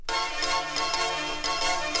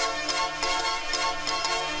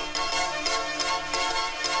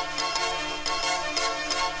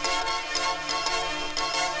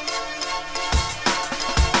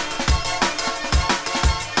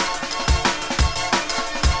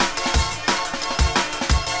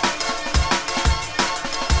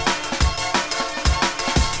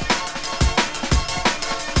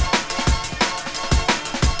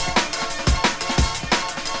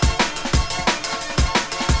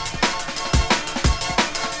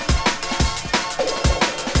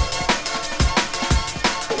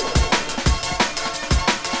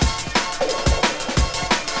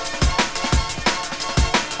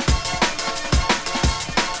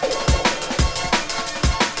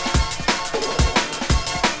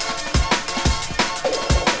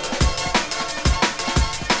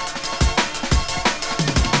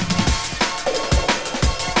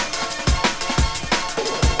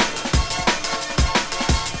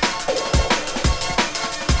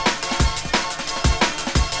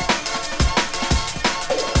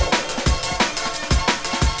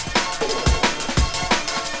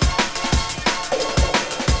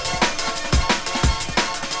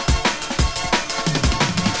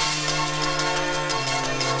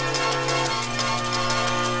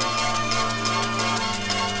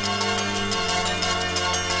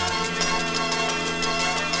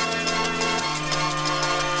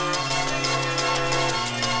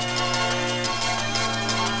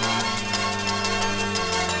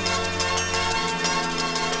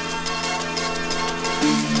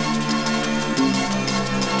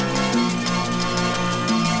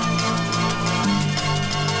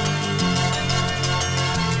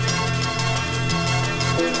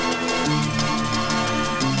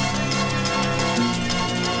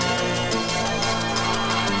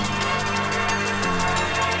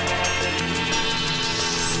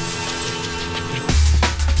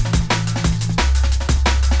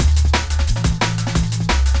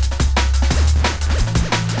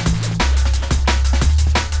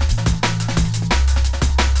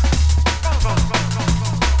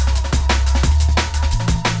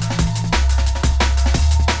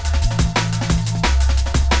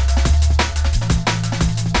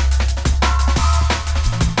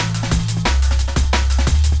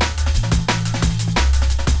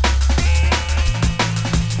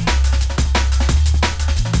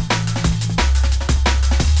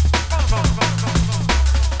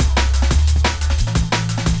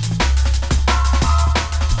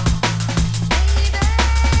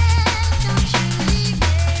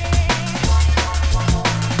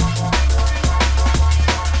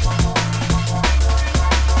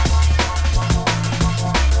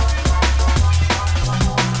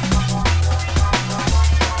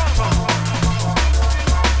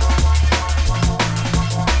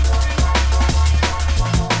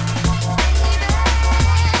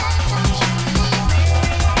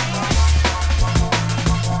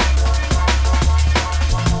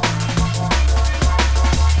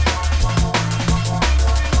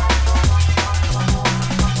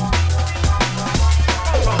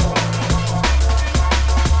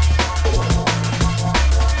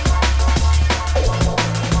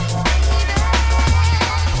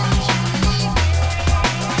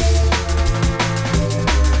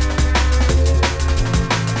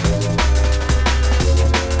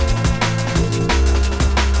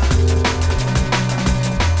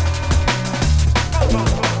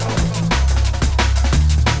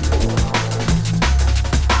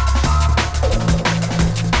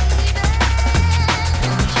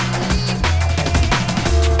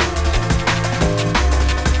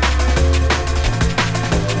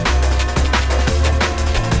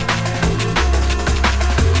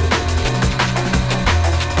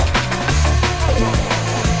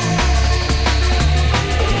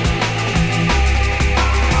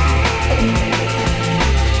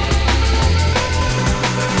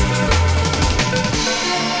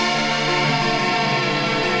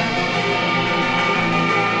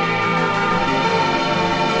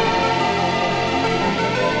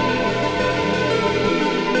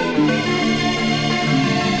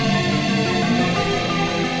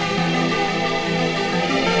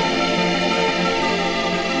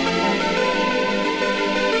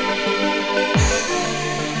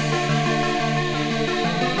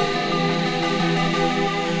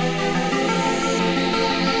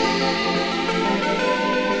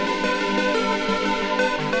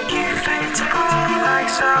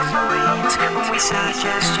when we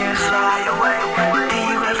suggest you fly away? Do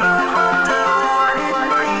you ever wonder what it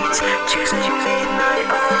means? Choosing midnight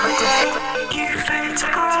over day. You fade to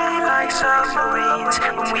grey like submarines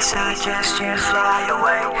when we suggest you fly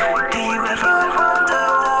away. Do you ever wonder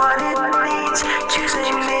what it means?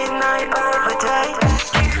 Choosing midnight over day.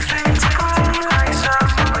 You fade to grey like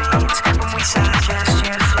submarines when we suggest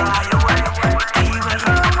you fly away. Do you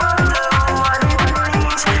ever wonder what it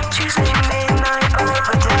means? Choosing midnight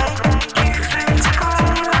over day. You fade to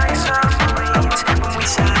grey like submarines when we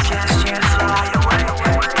suggest you fly away.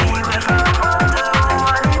 Do you ever wonder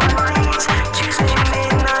what it means? Choosing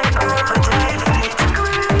midnight over day. Fade to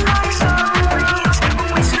grey like submarines when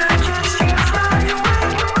we suggest you fly away.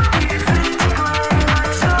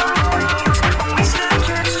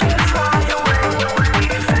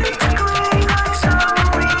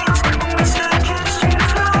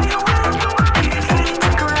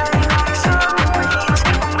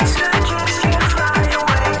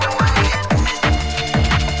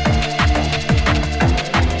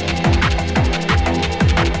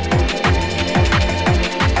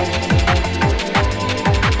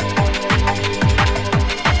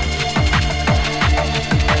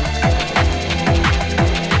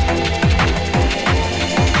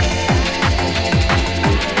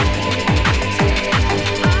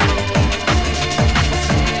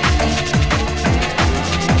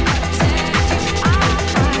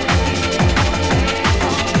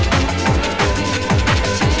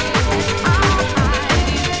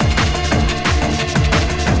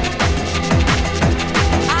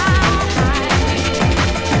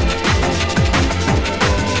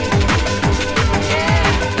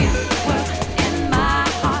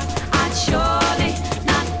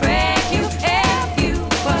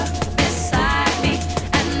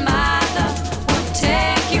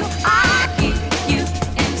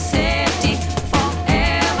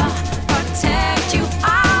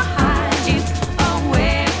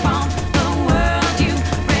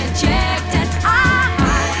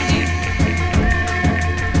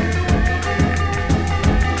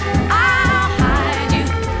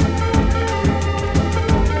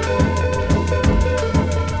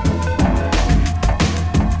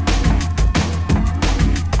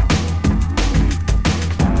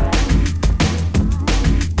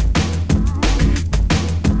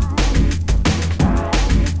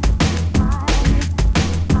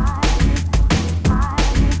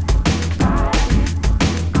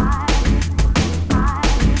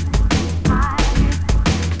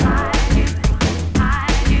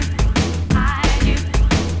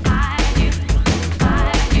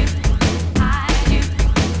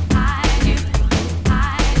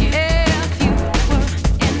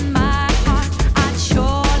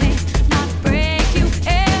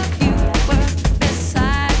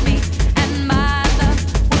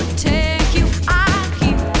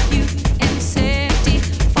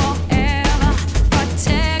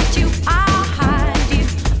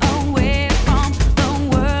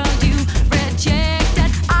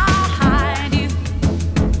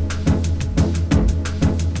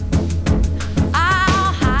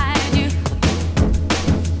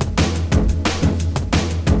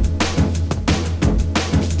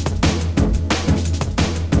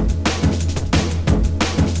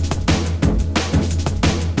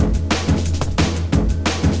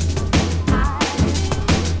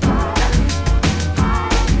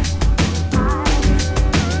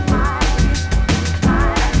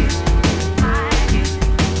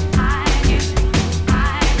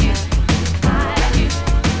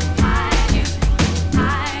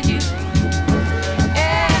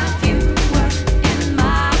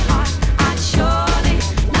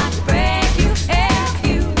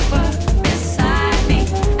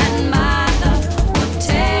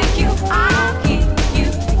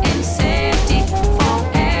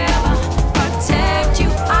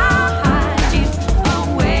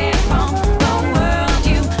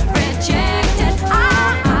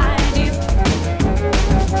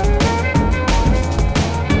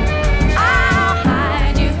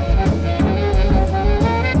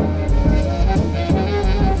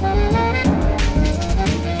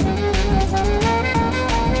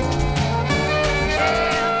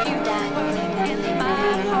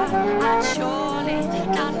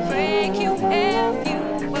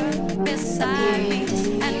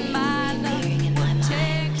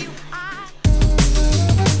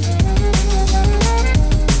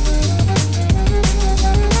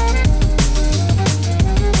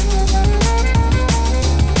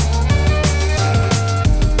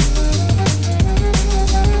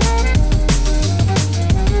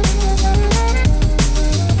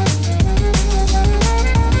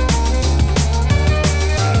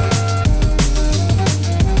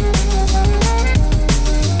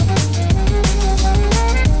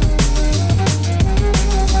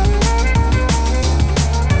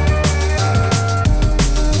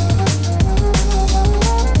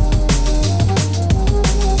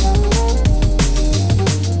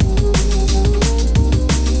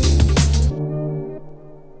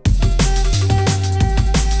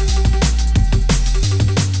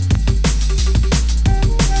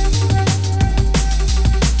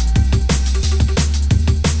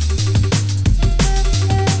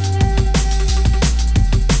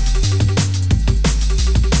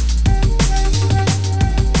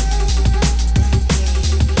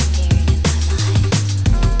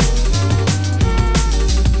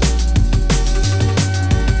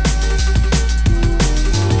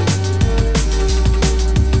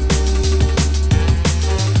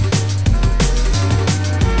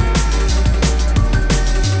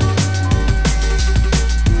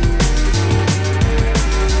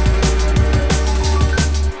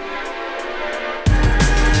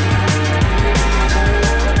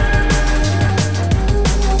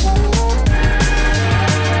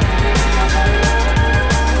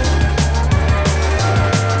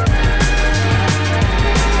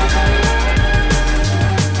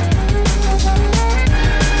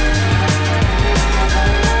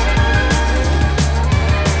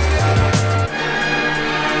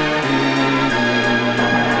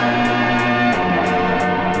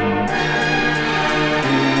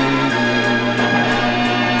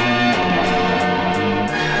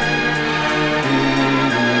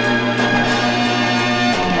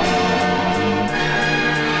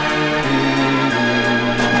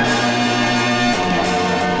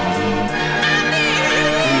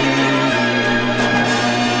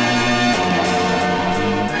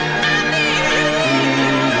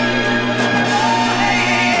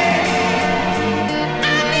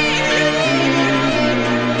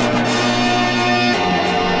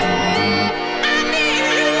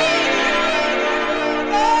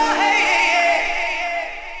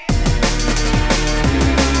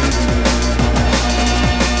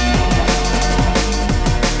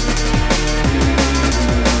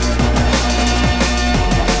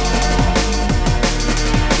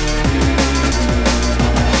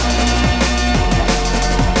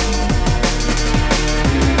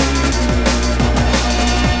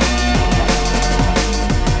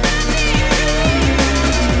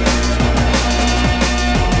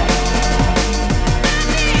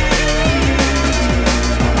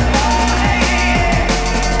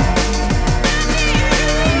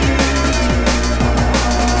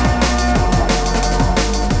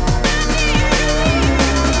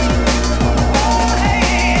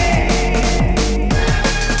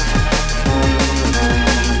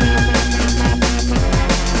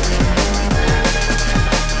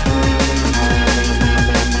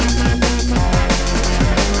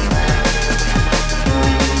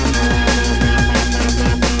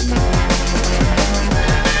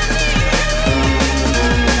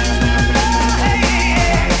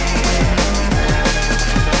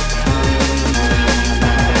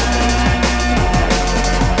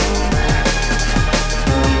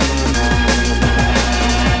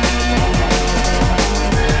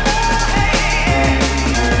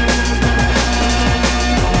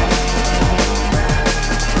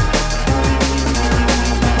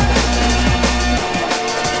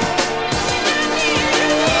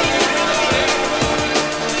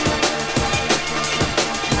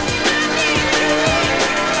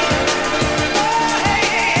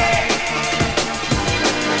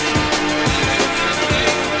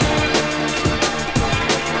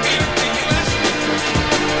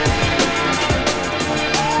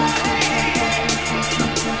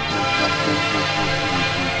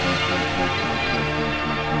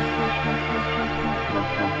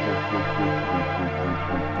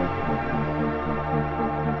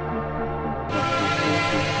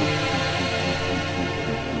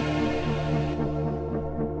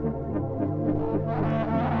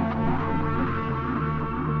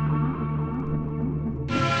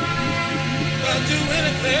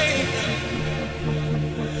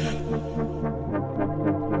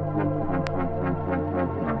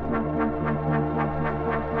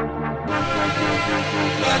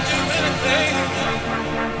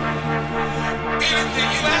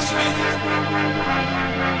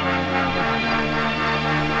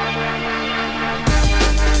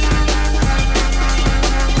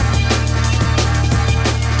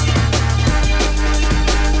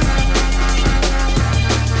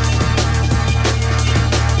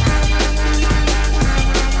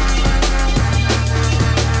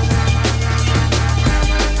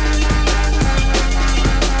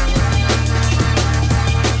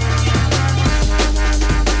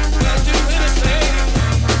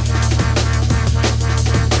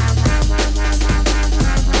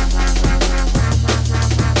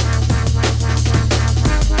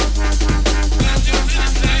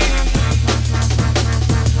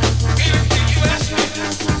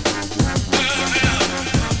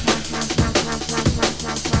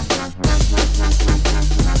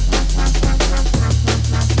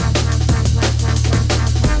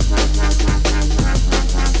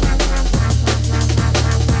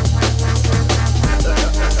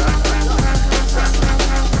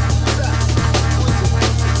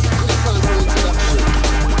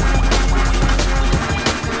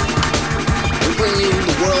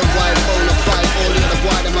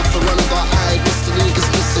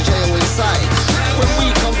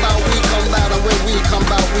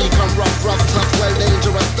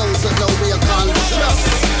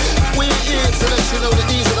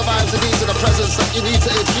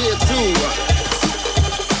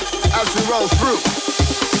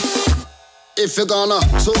 If you're gonna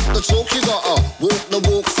talk the talk, you gotta walk the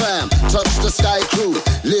walk, fam. Touch the sky crew,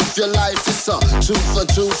 live your life. It's a tooth for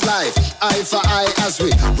tooth life, eye for eye as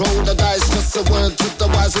we roll the dice. Just a word to the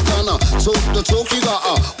wise. We're gonna talk the talk, you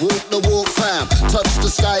gotta walk the walk, fam. Touch the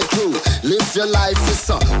sky crew, live your life. It's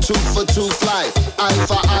a tooth for tooth life, eye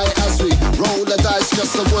for eye as we roll the dice.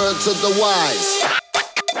 Just a word to the wise.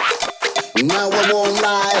 Now I won't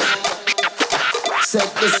lie. Set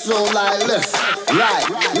the slow line left, right,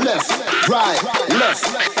 left, right, left,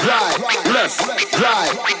 right, left,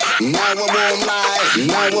 right. Now I won't lie,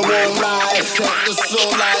 now I won't lie.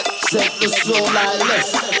 Set the slow line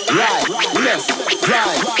left, right, left,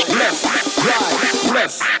 right, left, right,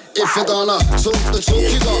 left. If you're gonna talk the talk,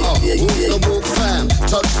 you gotta walk the walk, fam.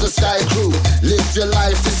 Touch the sky crew, live your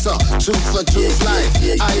life. It's a tooth for tooth life,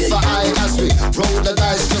 eye for eye as we roll the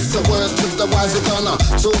dice. Just a word to the wise. You're gonna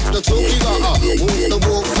talk the talk, you gotta walk the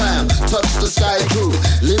walk, fam. Touch the sky crew,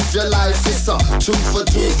 live your life. It's a tooth for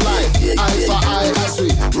tooth life, eye for eye as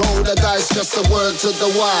we roll the dice. Just a word to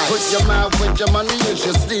the wise. Put your mouth with your money, use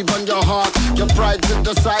your sleeve on your heart. Your pride to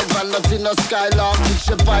the side, vanity in the skylark.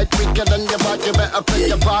 It's your bite quicker than your bite. You better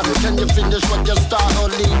play your part. Can you finish what you start or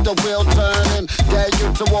leave the wheel turning? Dare you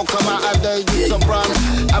to walk, come out, I dare you to run.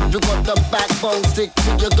 Have you got the backbone, stick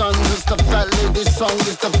to your guns. It's the fat lady song,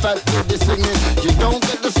 it's the fat lady singing. You don't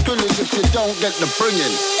get the scrimmage if you don't get the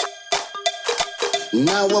bringing.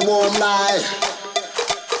 Now I won't lie.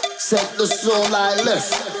 Set the slow line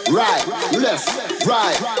left, right, left,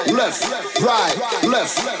 right, left, right,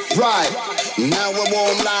 left, right. Now I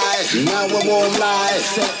won't lie, now I won't lie.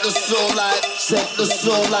 Set the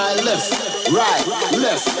slow line left, right,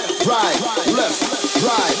 left, right, left,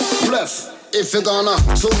 right, left. If you're gonna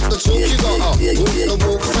talk the talk, you gotta walk the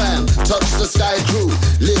walk, fam. Touch the sky crew,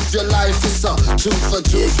 live your life. It's a tooth for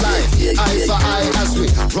tooth life, eye for eye as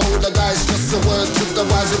we roll the dice. Just a word to the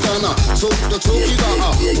wise. You're gonna talk the talk, you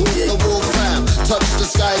gotta walk the walk, fam. Touch the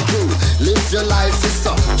sky crew, live your life. It's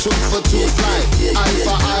a tooth for tooth life, eye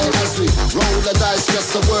for eye as we roll the dice.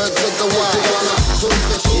 Just a word to the wise. You're gonna talk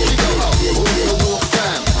the talk, you gotta walk the walk,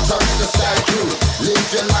 fam. Touch the sky crew, live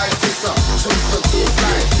your life. It's a tooth for tooth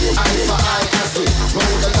life, eye for eye. As we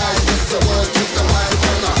roll the dice, just a word to the wise.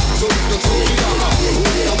 Gonna talk the talk, you gotta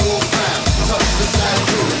walk the walk, fam. Touch the sky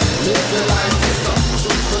crew, live your life. It's a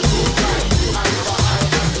truth for truth life, eye for eye.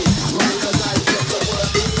 As we roll the dice, just a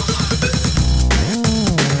word.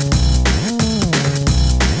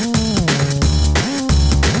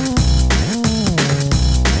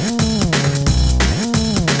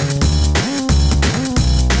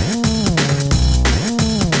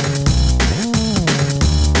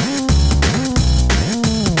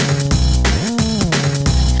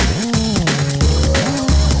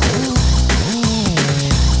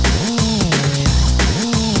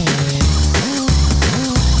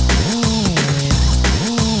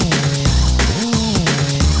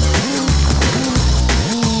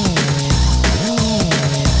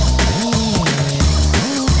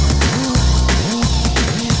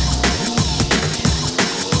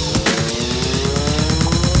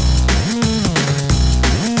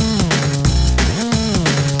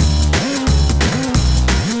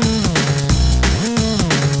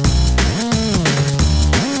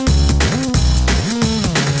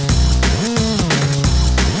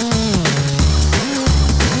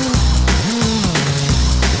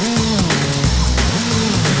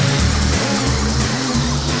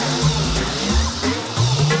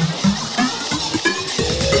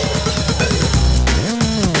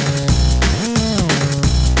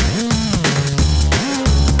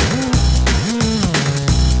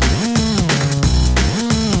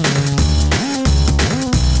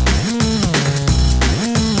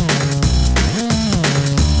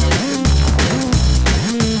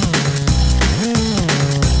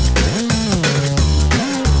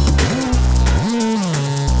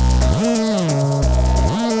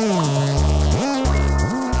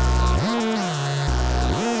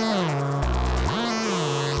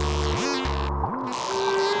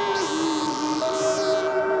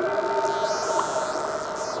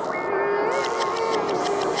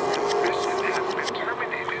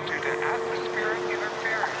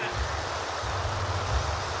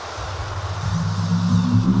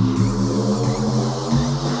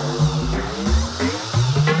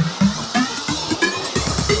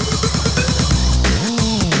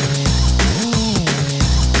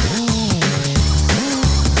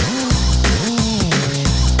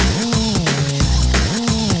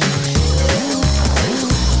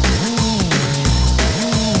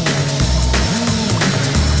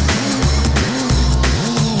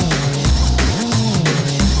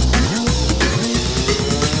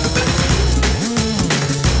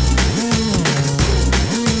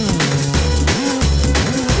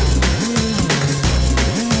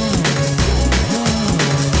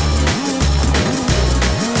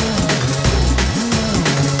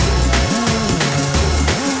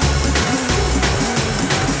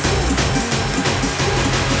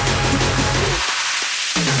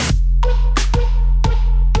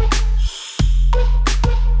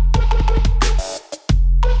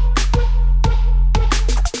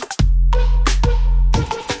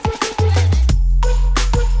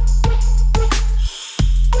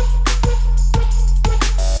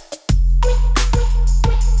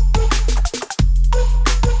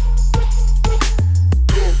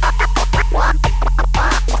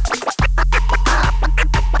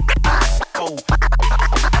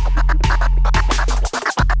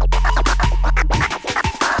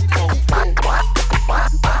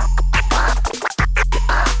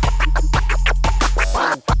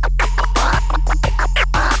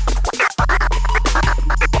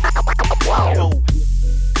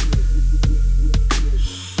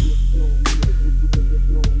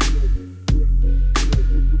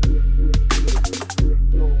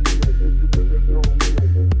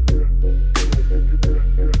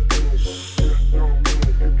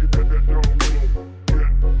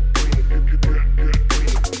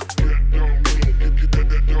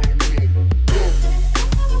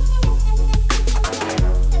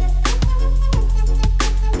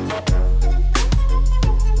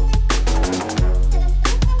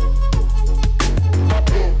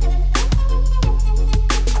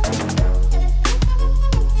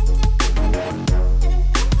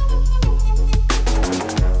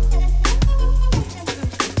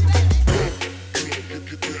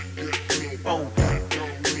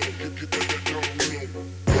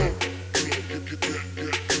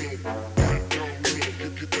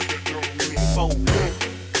 cold.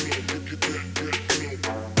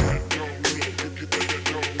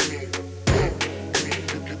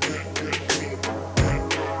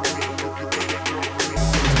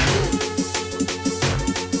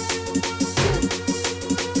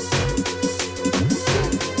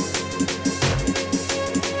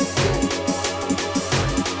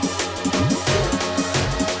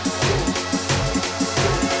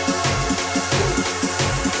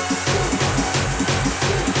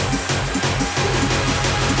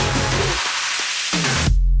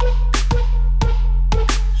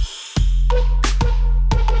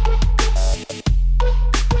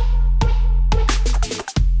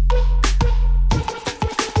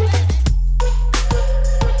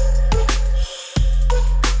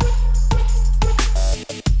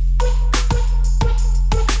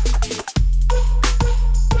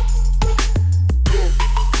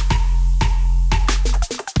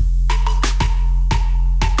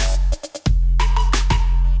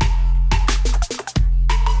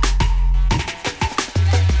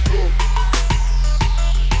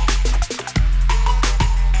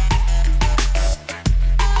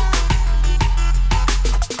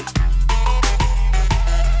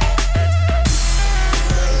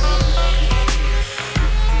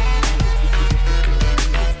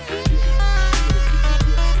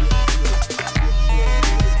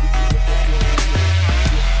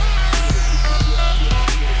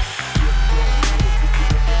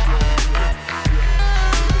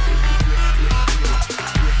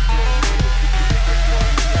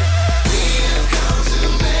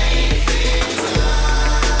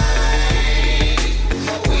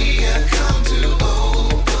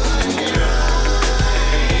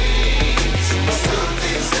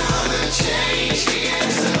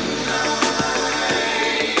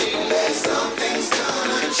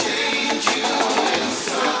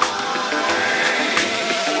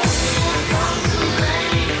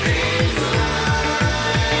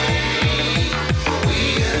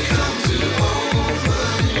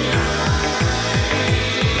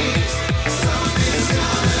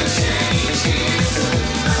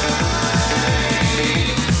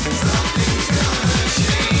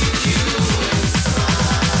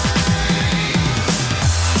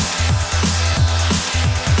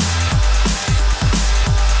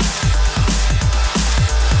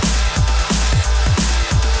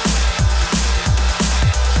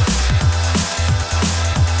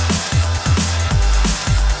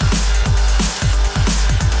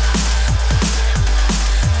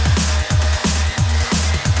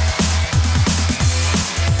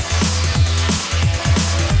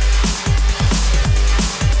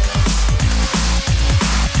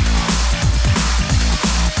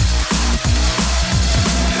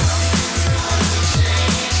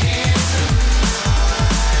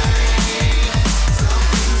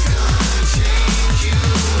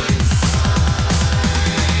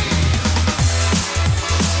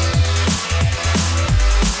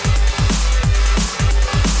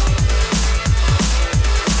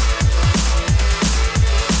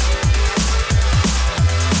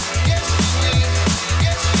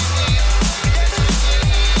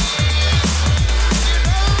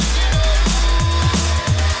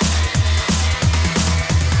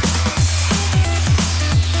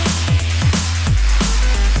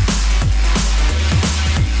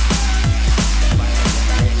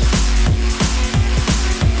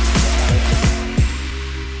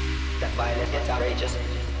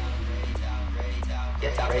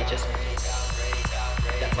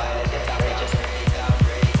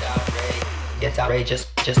 outrageous,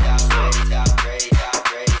 just outrageous, outrageous,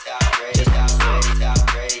 outrageous, just outrageous,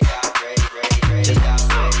 outrageous, outrageous, just outrageous, outrageous, outrageous,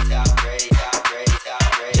 outrageous,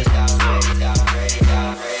 just outrageous, outrageous, outrageous, check outrageous, outrageous, outrageous, outrageous, just outrageous, outrageous, outrageous, just outrageous, outrageous, outrageous, outrageous, just outrageous, outrageous,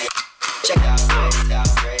 outrageous, check outrageous,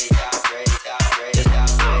 outrageous, outrageous, outrageous, just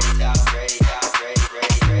outrageous, outrageous,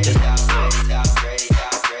 outrageous, just outrageous,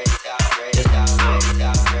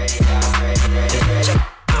 outrageous,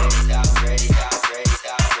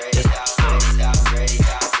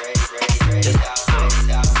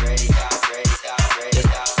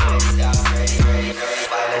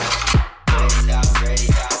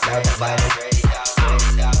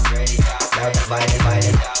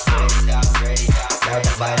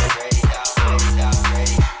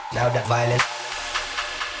 outrageous, now that violence.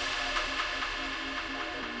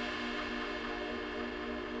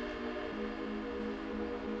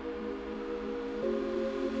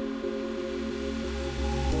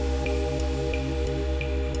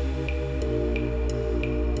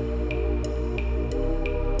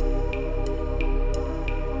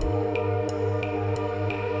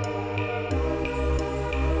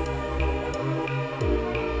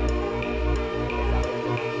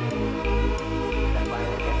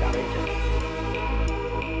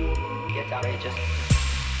 outrageous.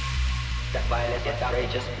 That violence gets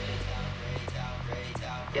outrageous.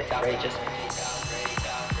 Gets outrageous.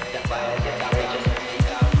 That violence gets outrageous.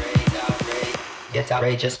 Gets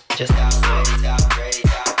outrageous. Just outrageous. Outrageous.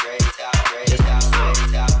 Just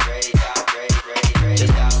outrageous. Outrageous.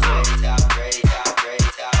 Just outrageous. Outrageous.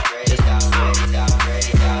 Just outrageous.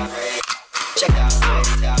 Outrageous. Check out.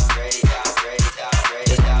 Outrageous.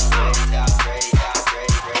 Just outrageous. Outrageous.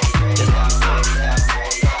 Just outrageous.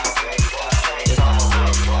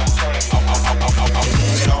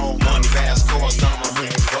 It all money, fast cars, diamond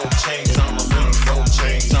rings, gold chains, diamond rings, gold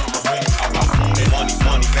chains, diamond rings. I want it, money,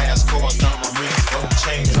 money, fast cars, diamond rings, gold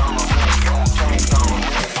chains, diamond rings, gold chains, diamond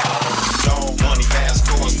rings. All money, fast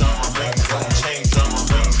cars, diamond rings, gold chains,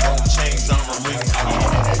 diamond rings, gold chains, diamond rings. I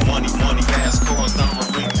want it, money, money, fast cars,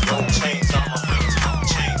 diamond rings, gold chains, diamond rings, gold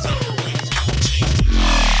chains, diamond rings, gold chains.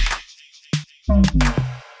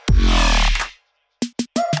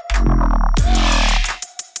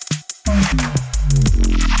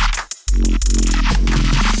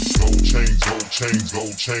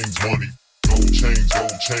 Gold chains, money.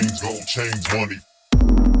 Gold chains, gold chains, money.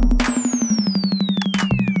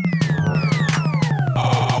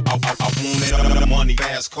 I want it, money,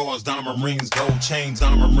 fast cars, diamond rings, gold chains,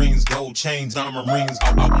 diamond rings, gold chains, diamond rings.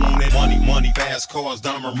 I want it, money, money, fast cars,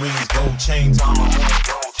 diamond rings, gold chains, diamond rings,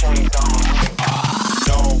 gold chains, diamond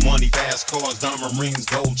rings. All money, fast cars, diamond rings,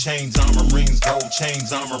 gold chains, diamond rings, gold chains,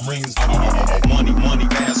 diamond rings. Money, money,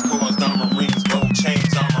 fast cars, diamond rings, gold chains,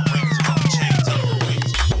 diamond rings, gold chains, diamond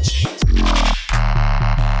rings, gold chains.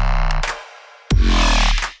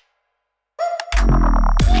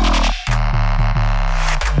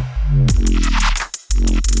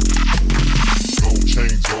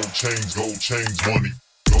 Gold chains, money.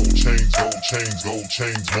 Gold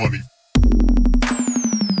chains, money.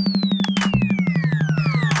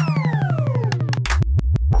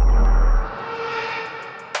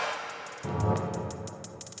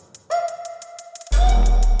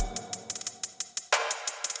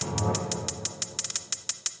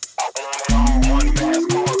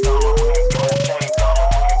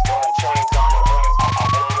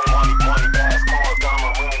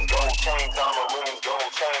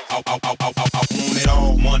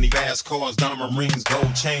 Cars, diamond rings,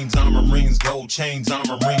 gold chains, diamond rings, gold chains,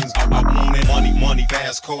 diamond rings. I want it, money, money,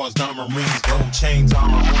 fast cars, diamond rings, gold chains,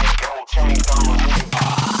 diamond rings, gold chains, diamond rings.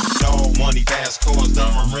 All money, fast cars,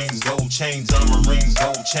 diamond rings, gold chains, diamond rings,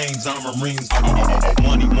 gold chains, diamond rings.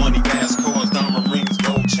 Money, money, fast cars, diamond rings,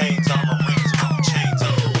 gold chains, diamond rings, gold chains,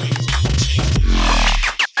 diamond rings, gold chains.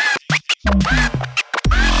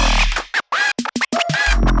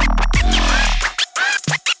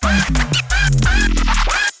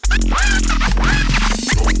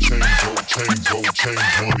 Gold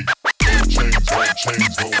chains, money.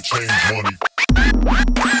 Gold chains, money.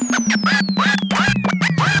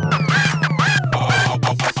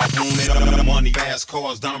 Money, fast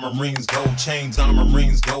cars, diamond rings, gold chains, diamond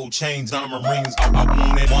rings, gold chains, diamond rings. I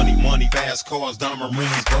want it, money, money, fast cars, diamond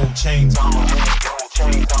rings, gold chains, diamond rings, gold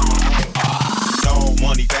chains, diamond rings. All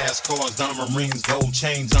money, fast cars, diamond rings, gold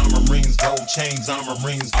chains, diamond rings, gold chains, diamond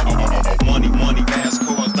rings. Money, money, fast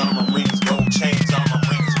cars, diamond rings, gold chains, diamond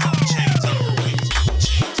rings, gold chains, diamond rings, gold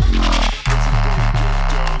chains.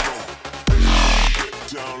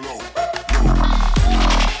 Down low. Gold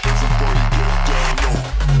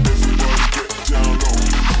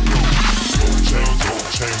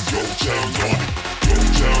chains, money.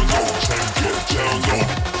 Gold chains, get down low.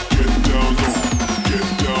 Get down low. Get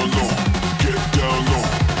down low. Get down low.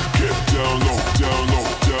 Get down low. Down low. Down low.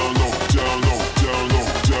 Down low. Down low. Down low.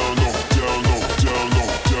 Down low. Down low.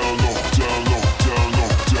 Down low. Down low. Down low.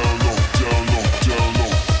 Down low. Down low. Down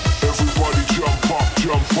low. Everybody jump up.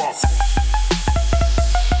 Jump up.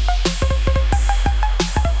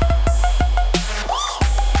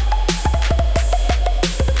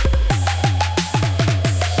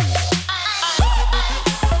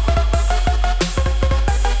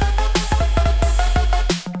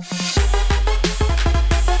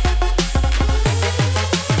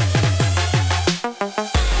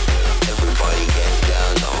 Everybody get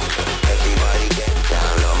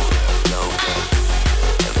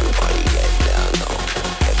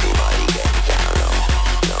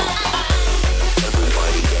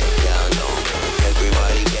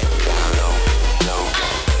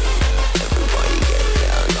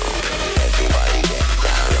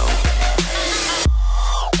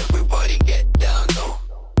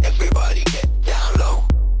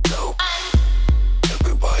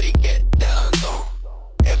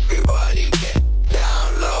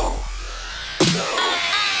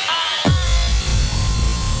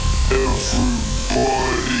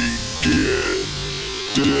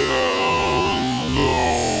down.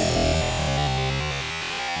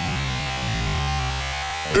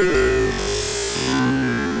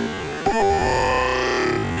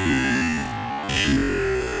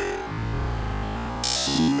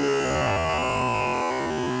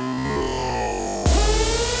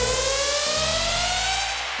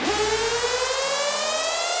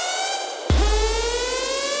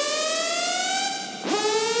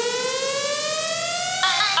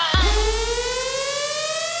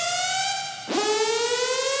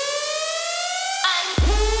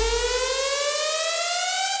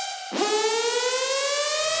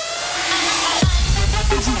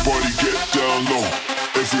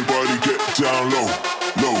 down low,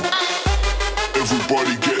 low.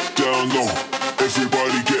 Everybody get down low.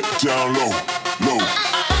 Everybody get down low, low.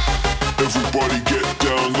 Everybody get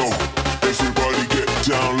down low. Everybody get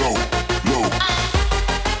down low, low.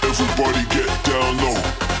 Everybody get down low.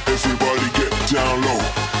 Everybody get down low,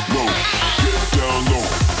 low. Get down low.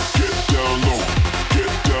 Get down low.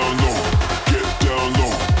 Get down low. Get down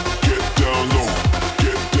low. Get down low.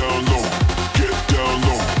 Get down low. Get down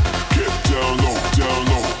low. Get down low. Down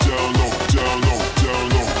low. Down low. Down low. Down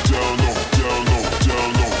low. Down low. Down low. Down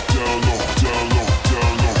low. Down low. Down low. Down low.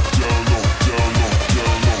 Down low. Down low. Down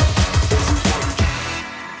low.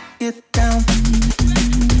 Everybody get down.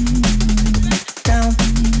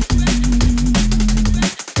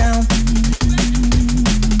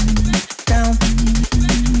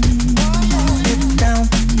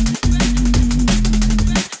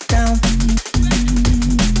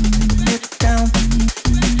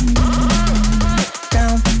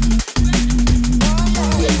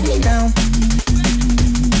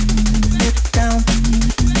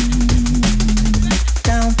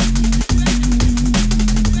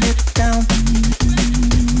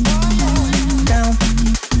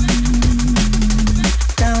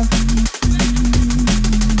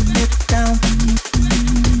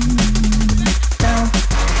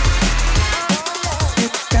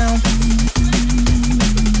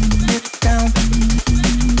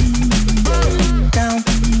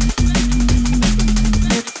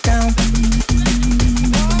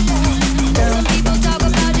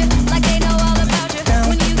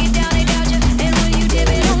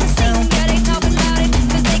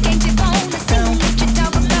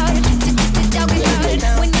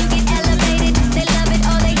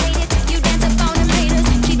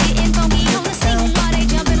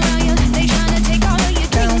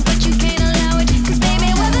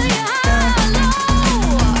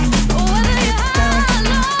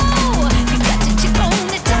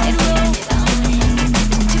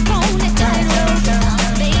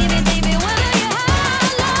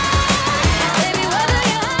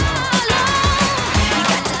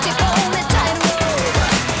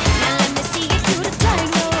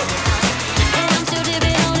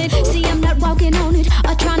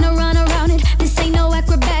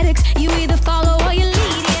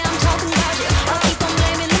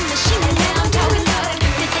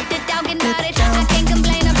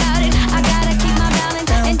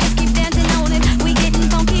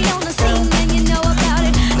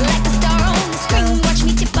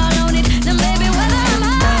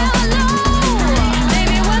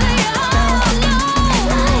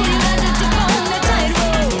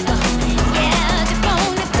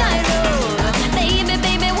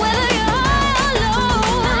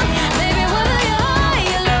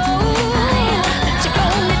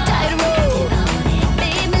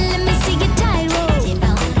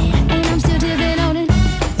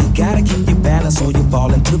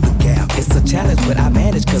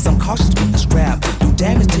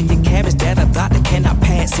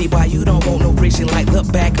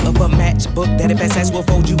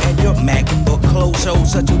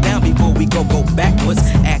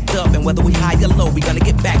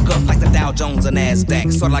 And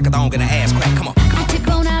NASDAQ, sort of like a dog in an ass crack. Come on. I tip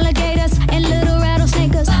on alligators and little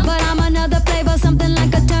rattlesnakers, but I'm another flavor, something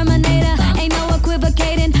like a Terminator. Ain't no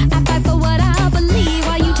equivocating. I fight for what I believe.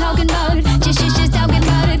 Why you talking about it? Just talking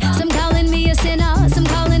about it. Some calling me a sinner, some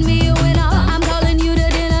calling me a winner. I'm calling you to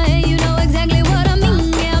dinner, and you know exactly what I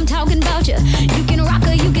mean. Yeah, I'm talking about you. You can rock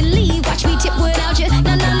or you can leave. Watch me tip without you.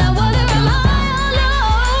 No, no, no. Whether am I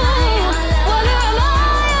alone? Whether am I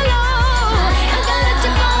alone? I gotta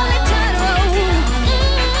tip on the tightrope.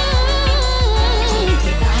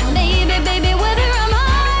 Baby, baby,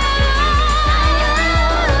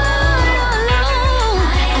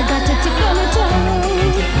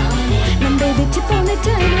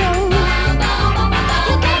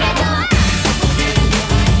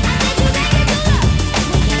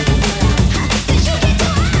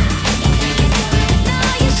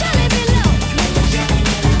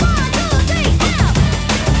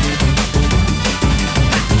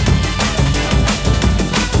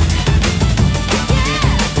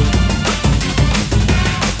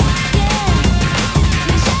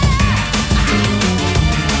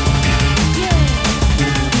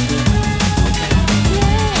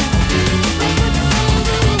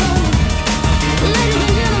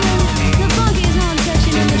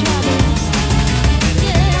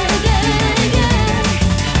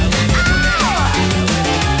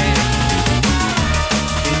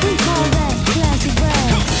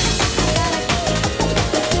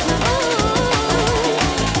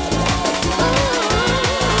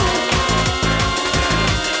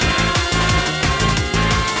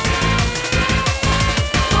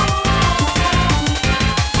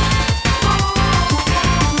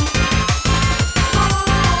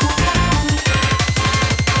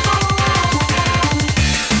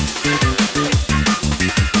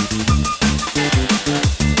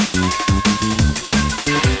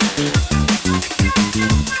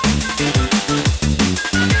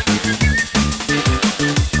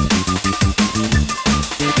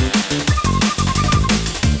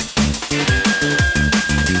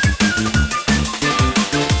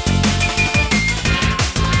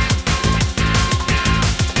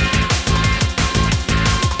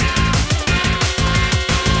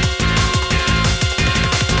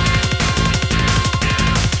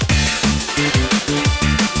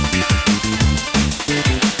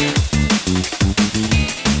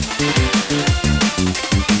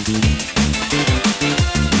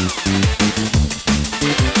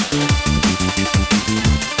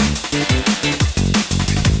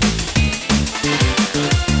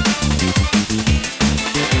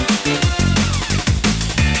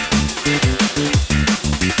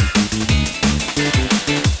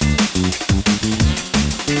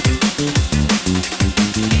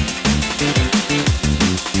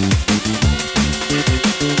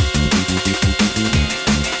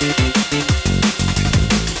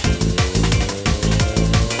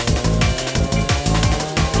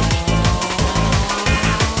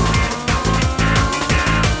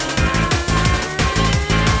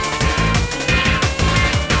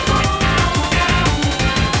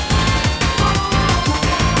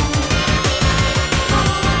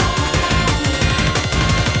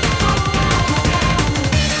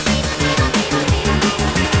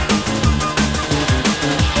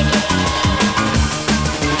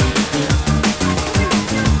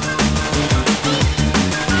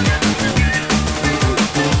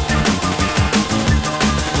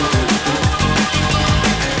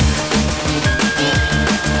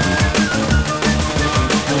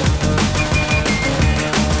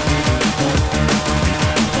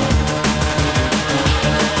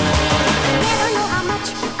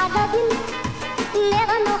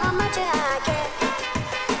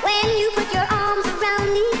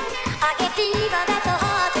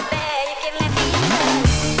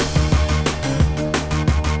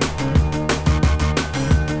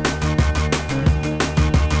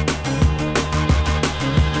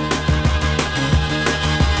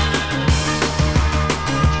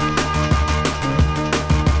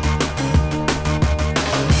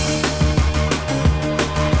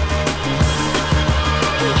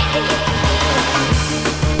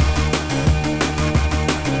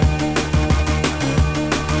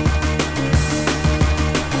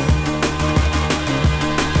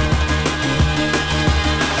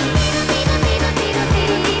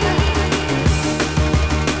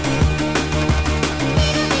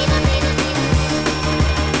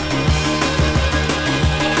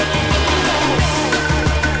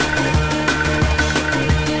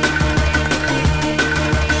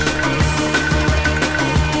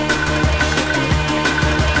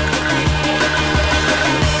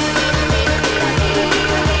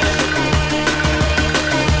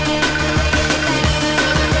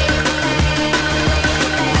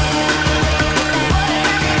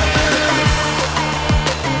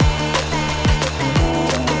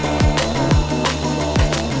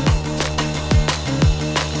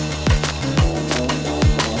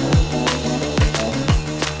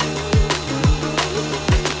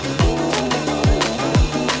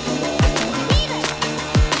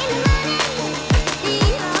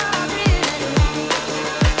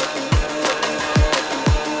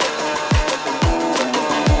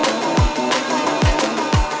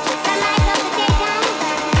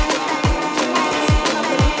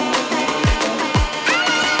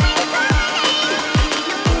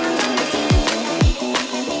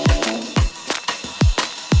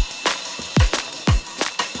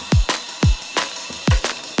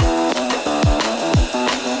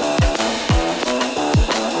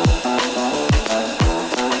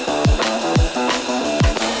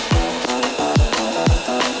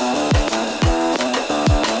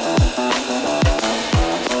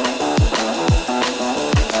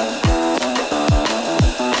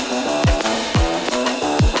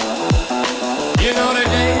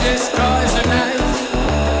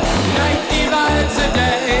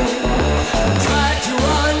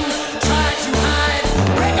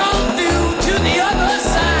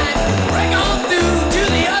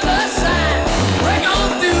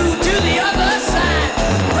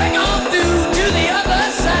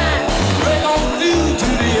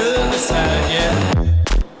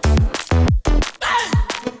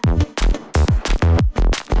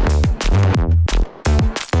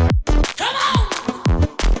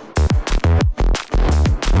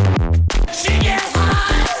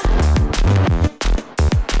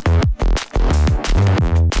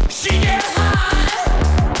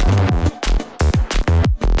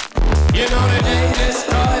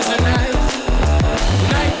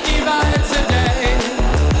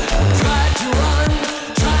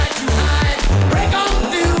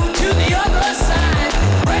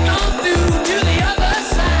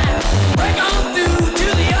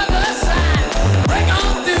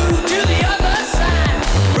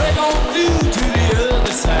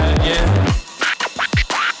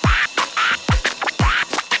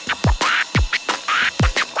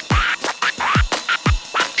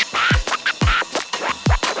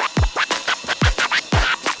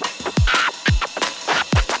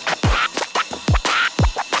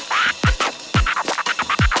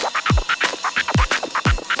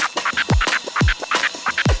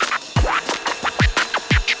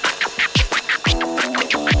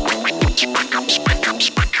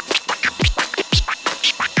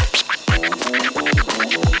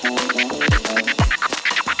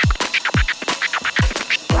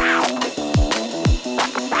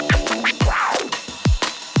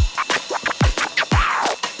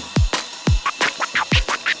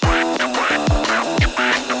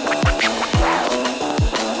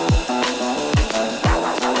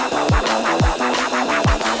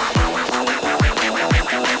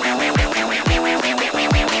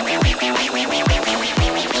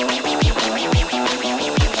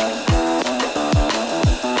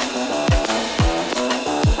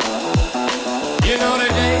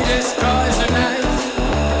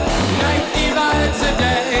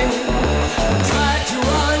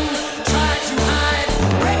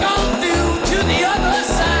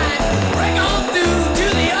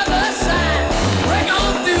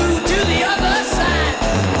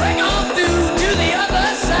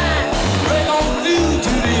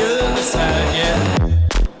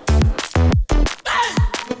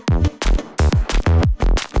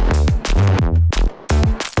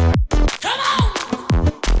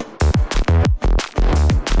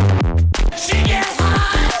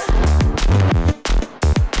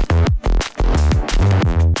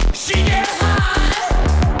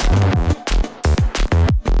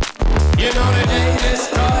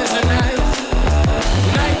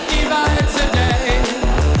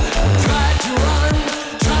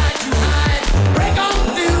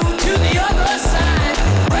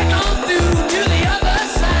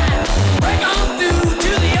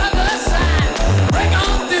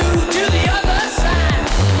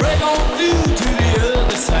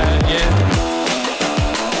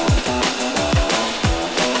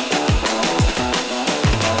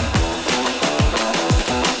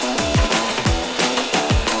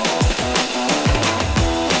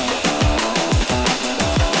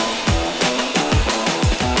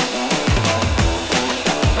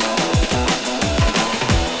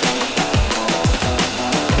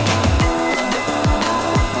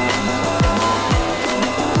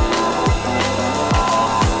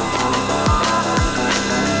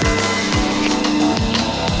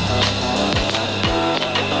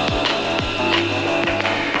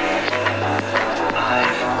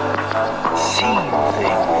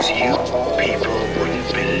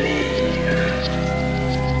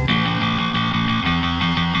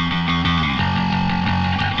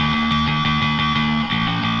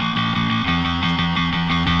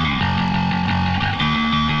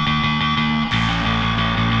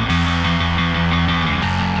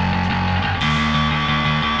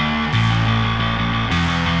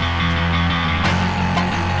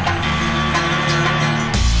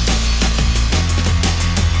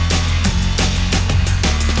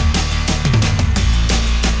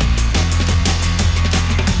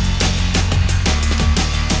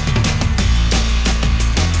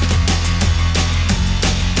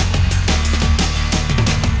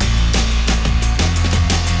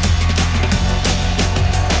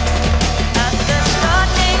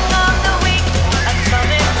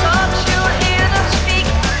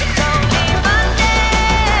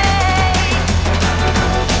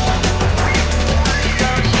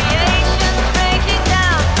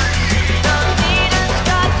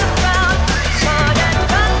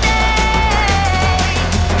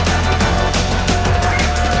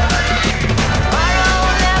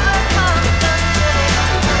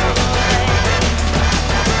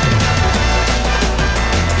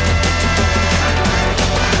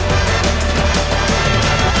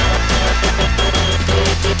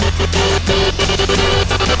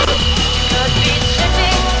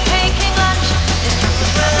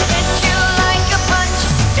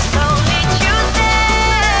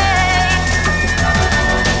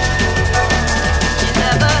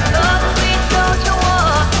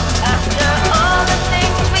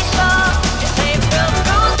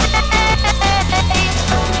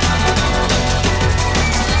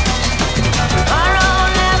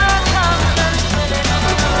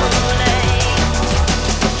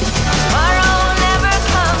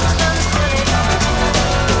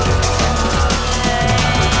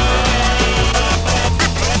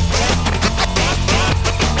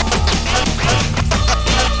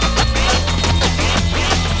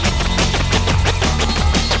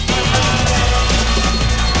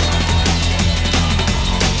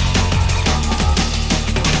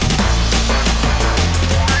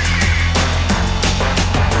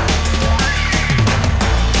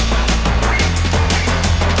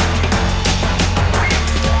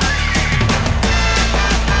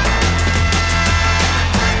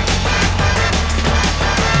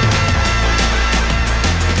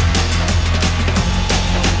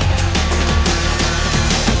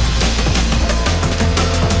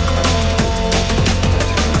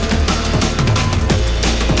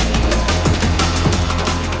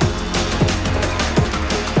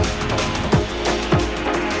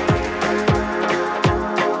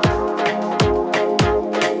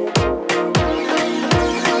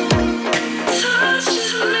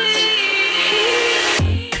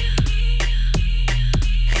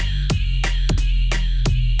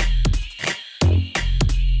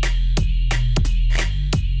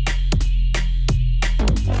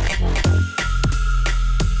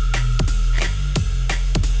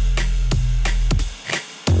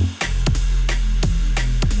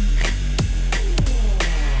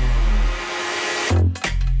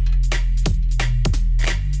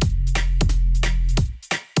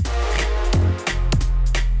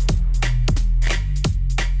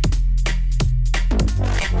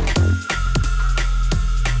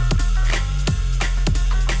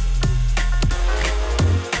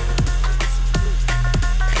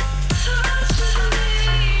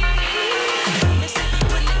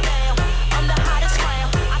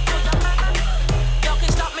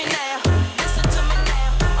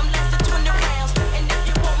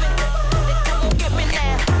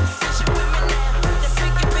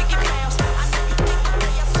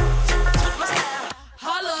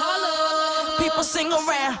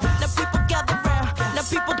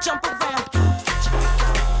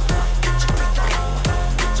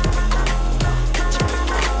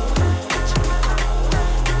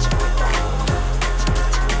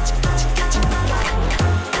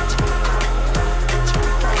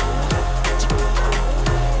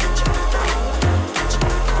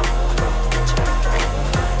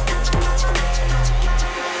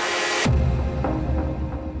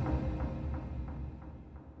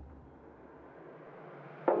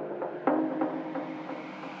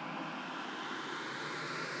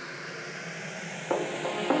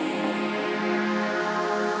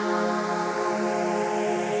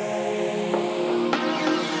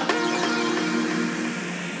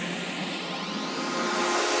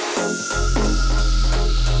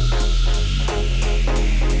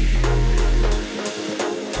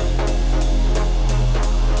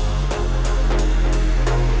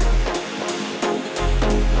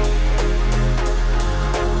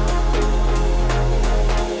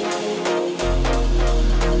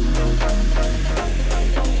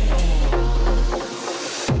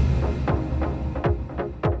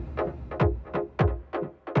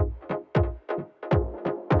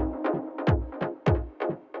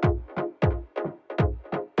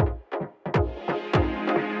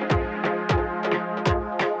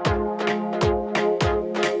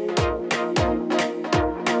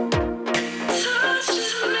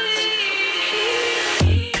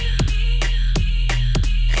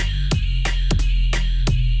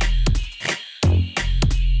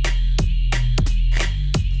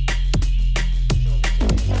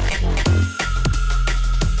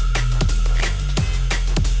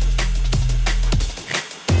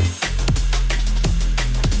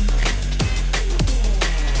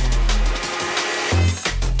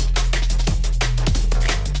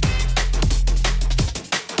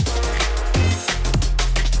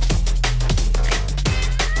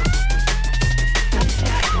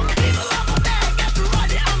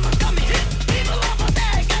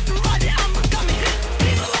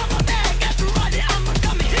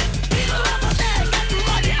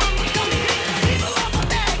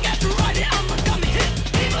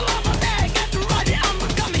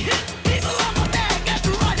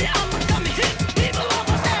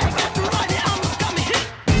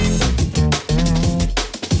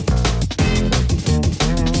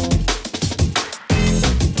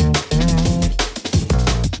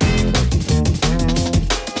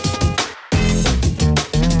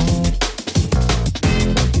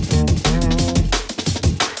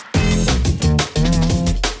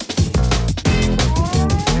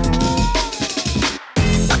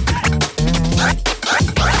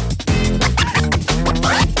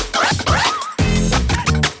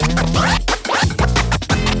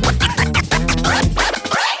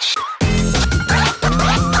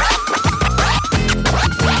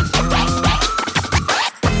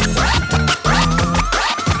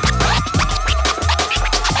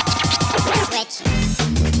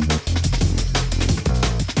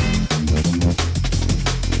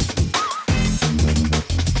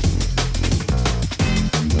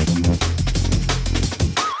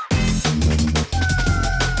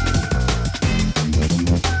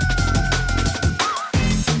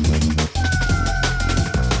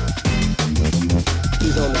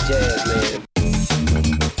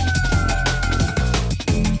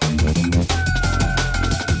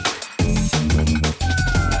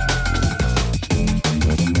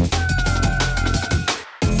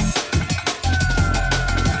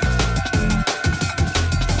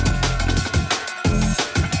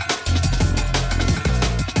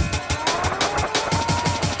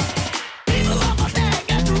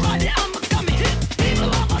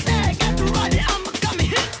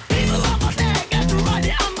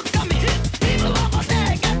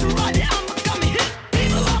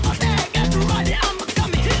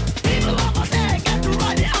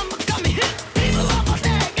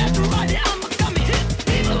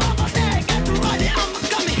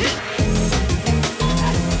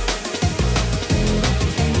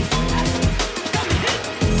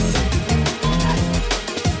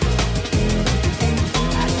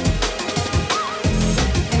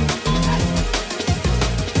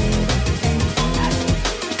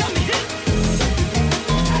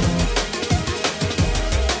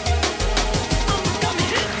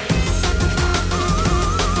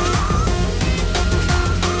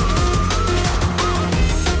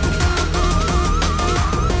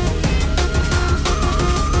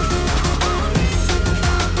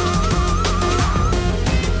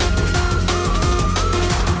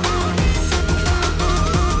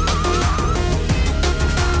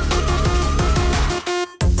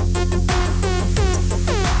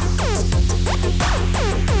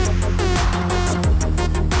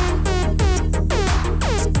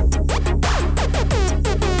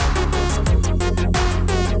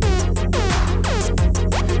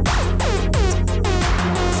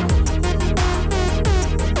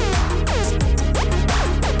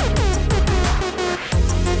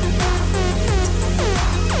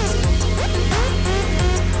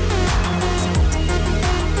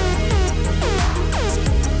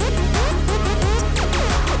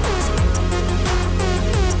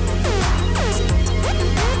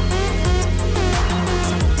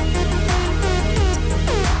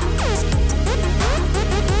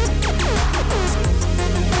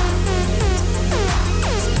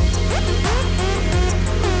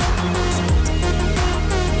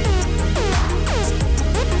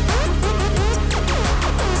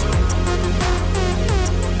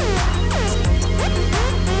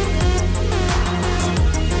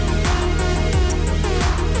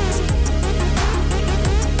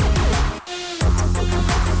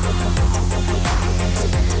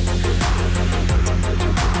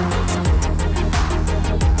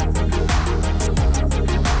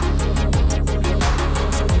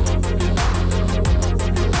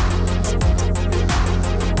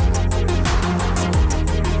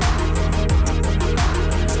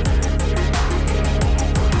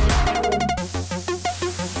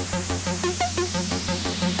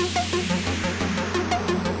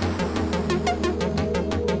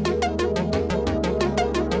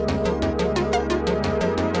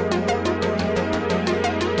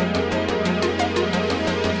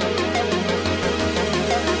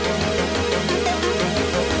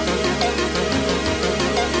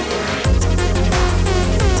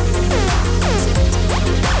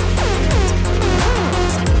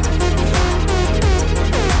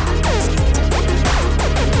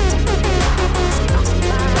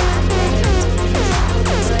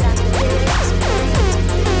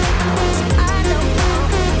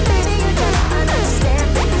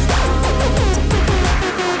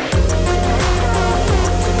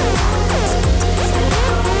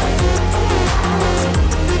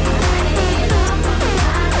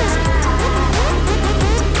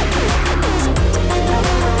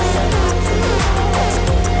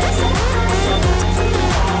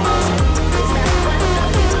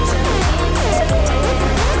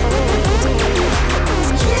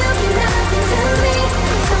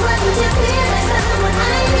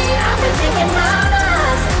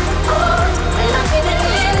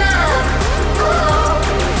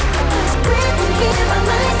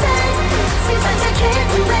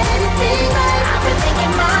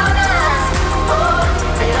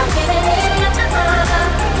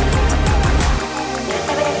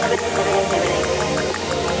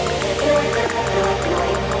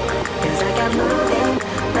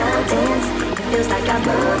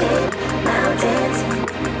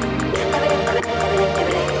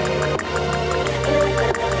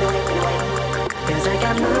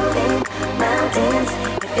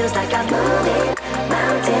 feels like I'm moving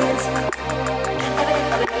mountains.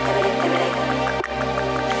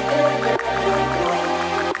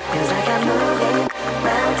 Feels like I'm moving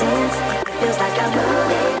mountains. It feels like I'm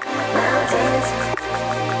moving mountains.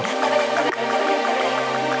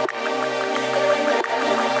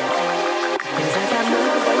 Feels like I'm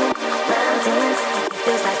moving mountains. It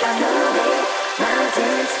feels like I'm moving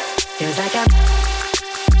mountains. Feels like I'm.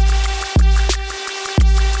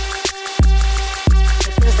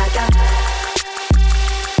 It feels like I'm.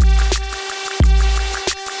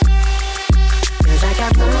 Feels like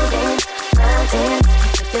I'm moving mountains.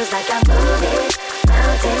 It feels like I'm moving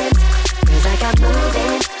mountains. Feels like I'm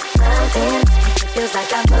moving mountains. It feels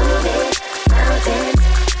like I'm moving mountains.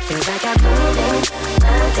 Feels like I'm.